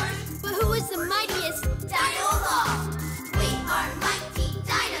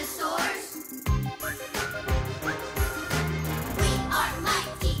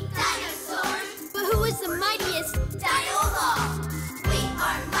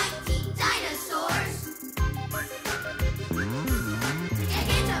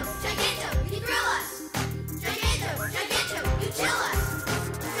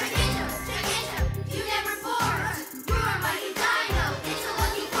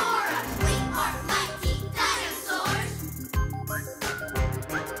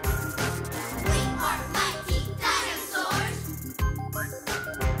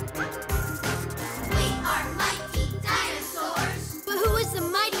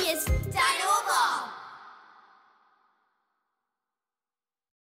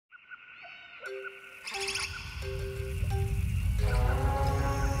 My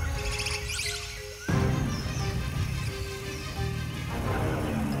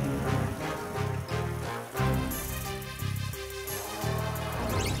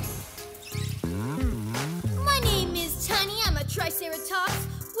name is Tiny, I'm a triceratops.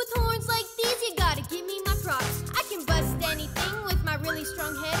 With horns like these, you gotta give me my props. I can bust anything with my really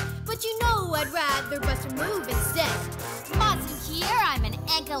strong head, but you know I'd rather bust a move instead. MAZU here, I'm an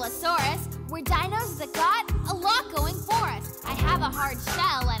Ankylosaurus. We're dinos that got a lot going for us. I have a hard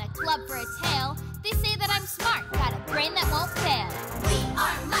shell and a club for a tail. They say that I'm smart, got a brain that won't fail. We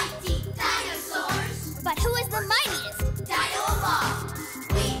are mighty dinosaurs. But who is the mightiest? Dino of all.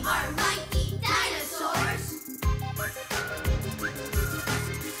 We are mighty dinosaurs.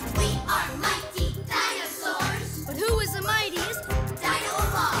 We are mighty dinosaurs. But who is the mightiest? Dino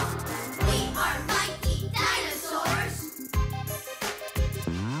of all. We are mighty dinosaurs.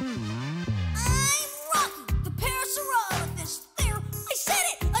 I'm Rocky, the Parasaurolophus. There, I said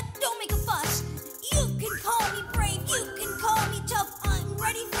it! Don't make a fuss. You can call me brave, you can call me tough. I'm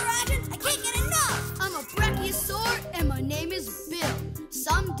ready for action, I can't get enough. I'm a brachiosaur and my name is Bill.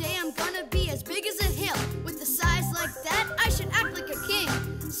 Someday I'm gonna be as big as a hill. With a size like that, I should act like a king.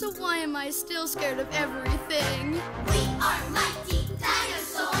 So why am I still scared of everything? We are mighty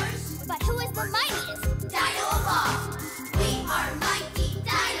dinosaurs. But who is the mightiest? Dino of all. We are mighty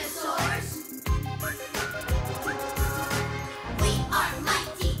dinosaurs. We are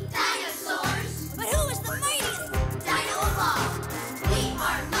mighty dinosaurs. But who is the mightiest? Dino of all. We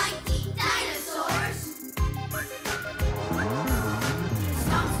are mighty dinosaurs.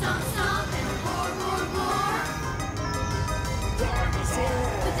 Stomp, stomp, stomp, and roar, roar, roar.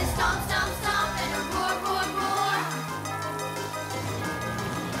 With the stomp, stomp, stomp, and a roar, roar, roar.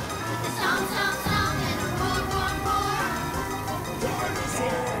 With the stomp, stomp, stomp, and a roar, roar, roar.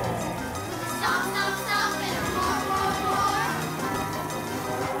 Stomp, stomp, stomp, and a roar, roar, roar.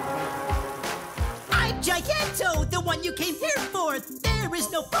 I'm Giganto, the one you came here for. There is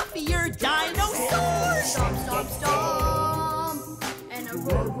no puffier dinosaur. Stomp, stomp, stomp, and a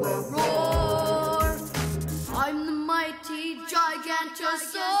roar, roar, roar. I'm the mighty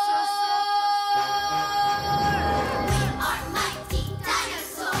Gigantosaurus. We are mighty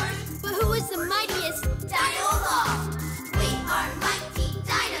dinosaurs. But who is the mightiest? Dino of all. We are mighty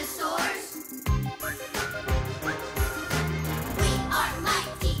dinosaurs. We are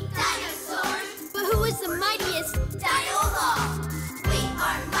mighty dinosaurs. But who is the mightiest? Dino of all. We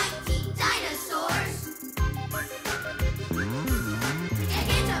are mighty dinosaurs.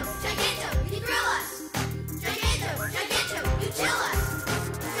 Giganto, Giganto, you grill us. Giganto, Giganto, you chill us.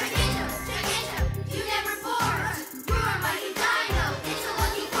 Giganto, Giganto, you never bore us. You are mighty dino, it's a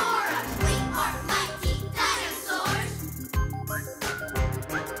lucky for us. We are mighty dinosaurs.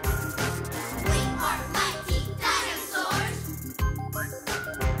 We are mighty dinosaurs.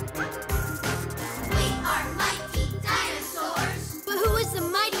 We are mighty dinosaurs. But who is the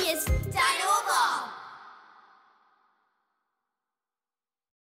mightiest? Dino of all.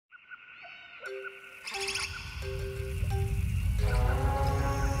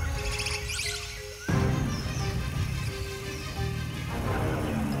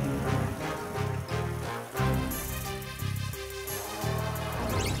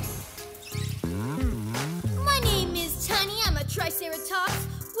 My name is Tiny, I'm a triceratops.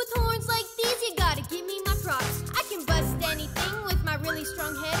 With horns like these, you gotta give me my props. I can bust anything with my really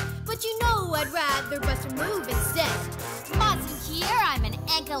strong head, but you know I'd rather bust a move instead. MAZU here, I'm an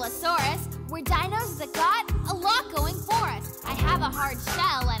Ankylosaurus. We're dinos that got a lot going for us. I have a hard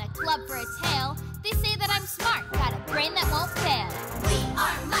shell and a club for a tail. They say that I'm smart, got a brain that won't fail. We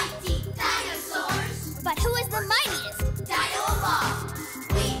are mighty dinosaurs. But who is the mightiest? Dino of all.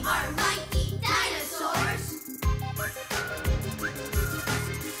 We are mighty dinosaurs.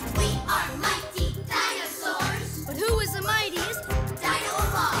 We are mighty dinosaurs. But who is the mightiest? Dino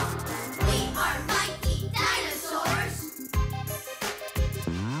of all. We are mighty dinosaurs.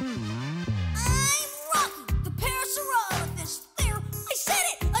 I'm Rocky, the Parasaurolophus. There, I said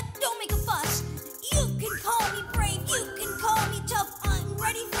it! Don't make a fuss. You can call me brave, you can call me tough. I'm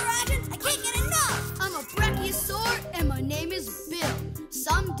ready for action, I can't get enough. I'm a brachiosaur and my name is Bill.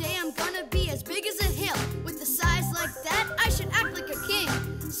 Someday I'm gonna be as big as a hill. With a size like that, I should act like a king.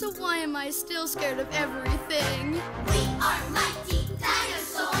 So why am I still scared of everything? We are mighty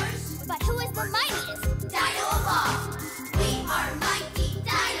dinosaurs. But who is the mightiest? Dino of all. We are mighty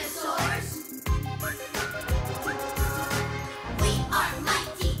dinosaurs. We are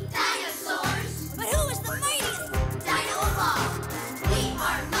mighty dinosaurs. But who is the mightiest? Dino of all. We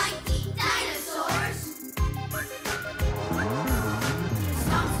are mighty dinosaurs.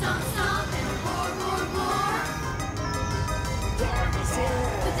 Stomp, stomp, stomp, and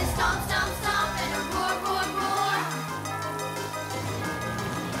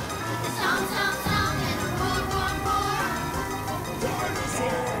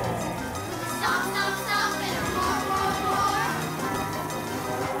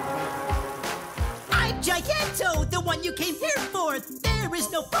one you came here for. There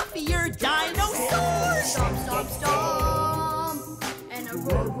is no puffier dinosaur. Stomp, stomp, stomp, and a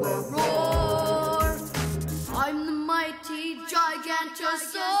roar, roar, roar. I'm the mighty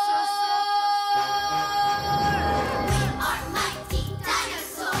Gigantosaurus. We are mighty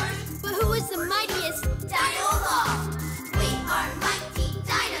dinosaurs. But who is the mightiest? Dino of all. We are mighty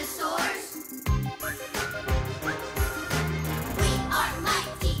dinosaurs. We are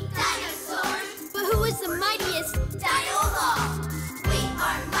mighty dinosaurs. But who is the mightiest? Dino of all. We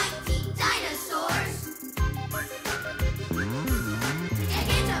are mighty dinosaurs.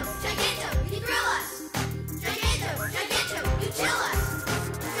 Giganto, Giganto, you grill us. Giganto, Giganto, you chill us.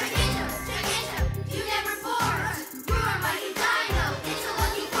 Giganto, Giganto, you never bore us. You are mighty Dino, it's a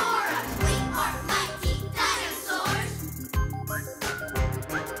lucky for us. We are mighty dinosaurs.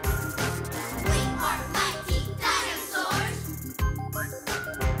 We are mighty dinosaurs.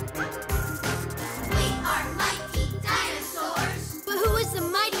 We are mighty dinosaurs. But who is the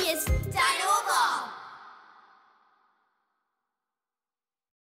mightiest? Dino of all.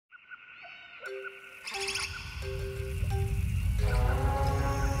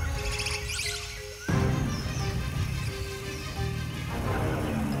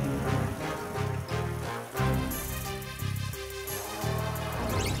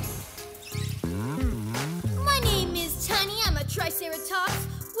 My name is Tiny, I'm a triceratops.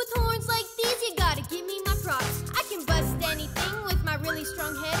 With horns like these, you gotta give me my props. I can bust anything with my really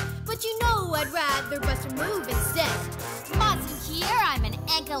strong head, but you know I'd rather bust a move instead. MAZU here, I'm an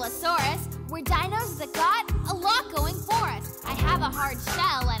Ankylosaurus. We're dinos that got a lot going for us. I have a hard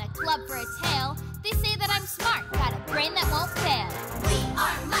shell and a club for a tail. They say that I'm smart, got a brain that won't fail. We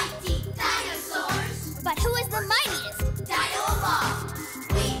are mighty dinosaurs. But who is the mightiest? Dino of all.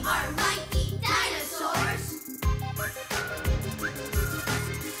 We are mighty dinosaurs.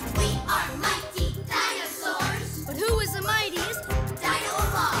 We are mighty dinosaurs. But who is the mightiest? Dino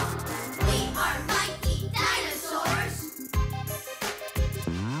of all. We are mighty dinosaurs.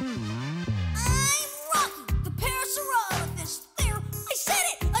 I'm Rocky, the Parasaurolophus. There, I said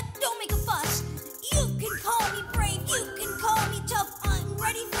it! Don't make a fuss. You can call me brave, you can call me tough. I'm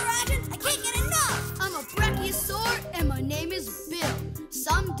ready for action, I can't get enough. I'm a brachiosaur and my name is Bill.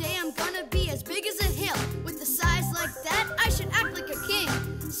 Someday I'm gonna be as big as a hill. With a size like that, I should act like a king.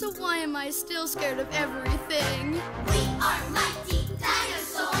 So why am I still scared of everything? We are mighty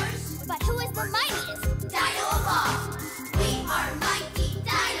dinosaurs. But who is the mightiest? Dino of all. We are mighty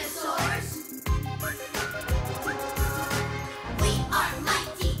dinosaurs. We are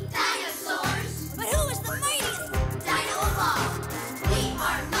mighty dinosaurs. But who is the mightiest? Dino of all. We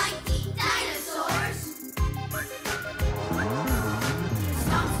are mighty dinosaurs.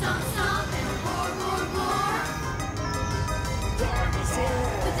 Stomp, stomp, stomp, and roar, roar, roar.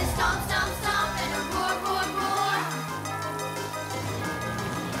 With the stomp, stomp, stomp, and a roar, roar, roar.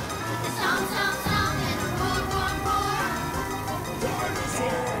 With the stomp, stomp, stomp, and a roar, roar, roar.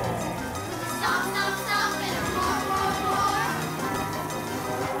 With the stomp, stomp, stomp, and a roar, roar, roar.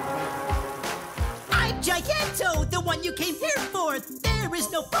 I'm Giganto, the one you came here for. There is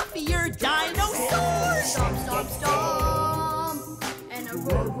no puffier dinosaur. Stomp, stomp, stomp, and a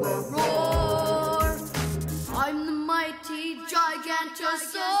roar, roar, roar. I'm the mighty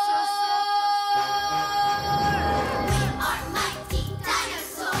Gigantosaurus. We are mighty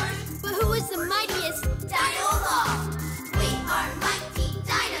dinosaurs. But who is the mightiest? Dino of all. We are mighty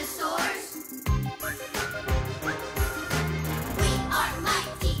dinosaurs. We are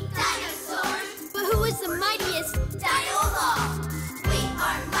mighty dinosaurs. But who is the mightiest? Dino of all. We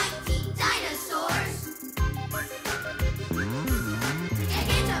are mighty dinosaurs.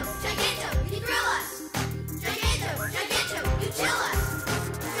 Giganto, Giganto, you grill us. Giganto, Giganto, you chill us.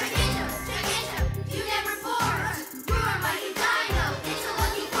 Giganto, Giganto, you never bore us. You are mighty Dino, it's a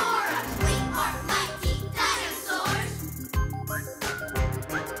lucky for us. We are mighty dinosaurs.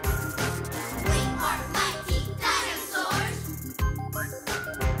 We are mighty dinosaurs.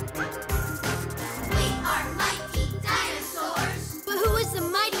 We are mighty dinosaurs. But who is the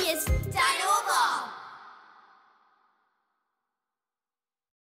mightiest? Dino of all.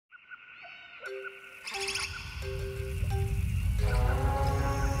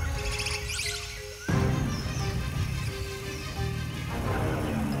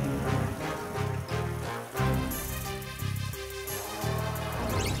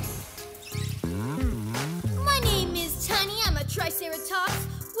 My name is Tiny, I'm a triceratops.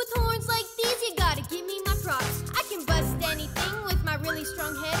 With horns like these, you gotta give me my props. I can bust anything with my really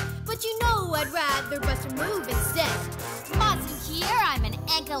strong head, but you know I'd rather bust a move instead. MAZU here, I'm an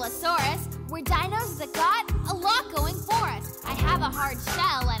Ankylosaurus. We're dinos that got a lot going for us. I have a hard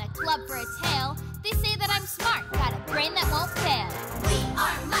shell and a club for a tail. They say that I'm smart, got a brain that won't fail. We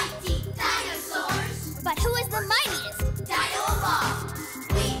are mighty dinosaurs. But who is the mightiest? Dino evolved.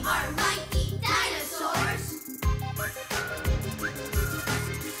 We are mighty dinosaurs.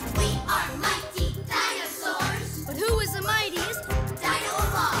 We are mighty dinosaurs. But who is the mightiest? Dino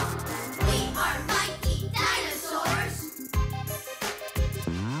evolved. We are mighty dinosaurs.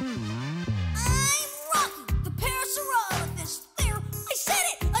 I'm Rocky, the Parasaurolophus. There, I said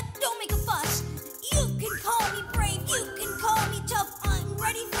it! Don't make a fuss. You can call me brave, you can call me tough. I'm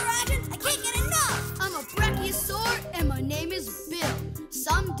ready for action, I can't get enough. I'm a brachiosaur and my name is Bill.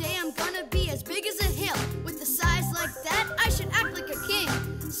 Someday I'm gonna be as big as a hill. With a size like that, I should act like a king.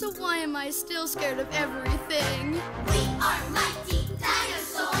 So why am I still scared of everything? We are mighty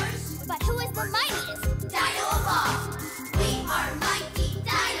dinosaurs. But who is the mightiest? Dino evolved. We are mighty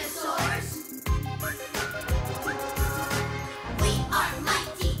dinosaurs. We are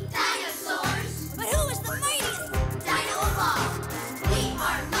mighty dinosaurs. But who is the mightiest? Dino evolved. We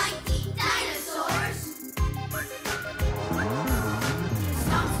are mighty dinosaurs.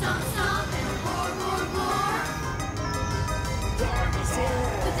 Stomp, stomp, stomp, and roar, roar, roar.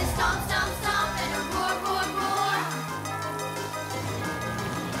 With a stomp, stomp, stomp, and a roar, roar, roar.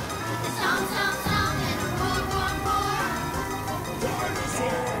 With a stomp, stomp, stomp, and a roar, roar, roar.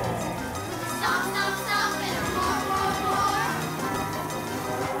 Stomp, stomp, stomp, and a roar, roar, roar.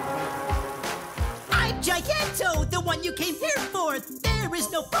 I'm Giganto, the one you came here for. There is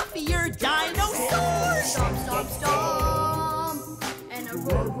no puffier dinosaur. Stomp, stomp, stomp, and a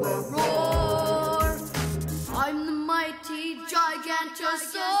roar, roar, roar. I'm the mighty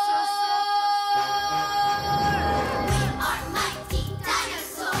Gigantosaurus.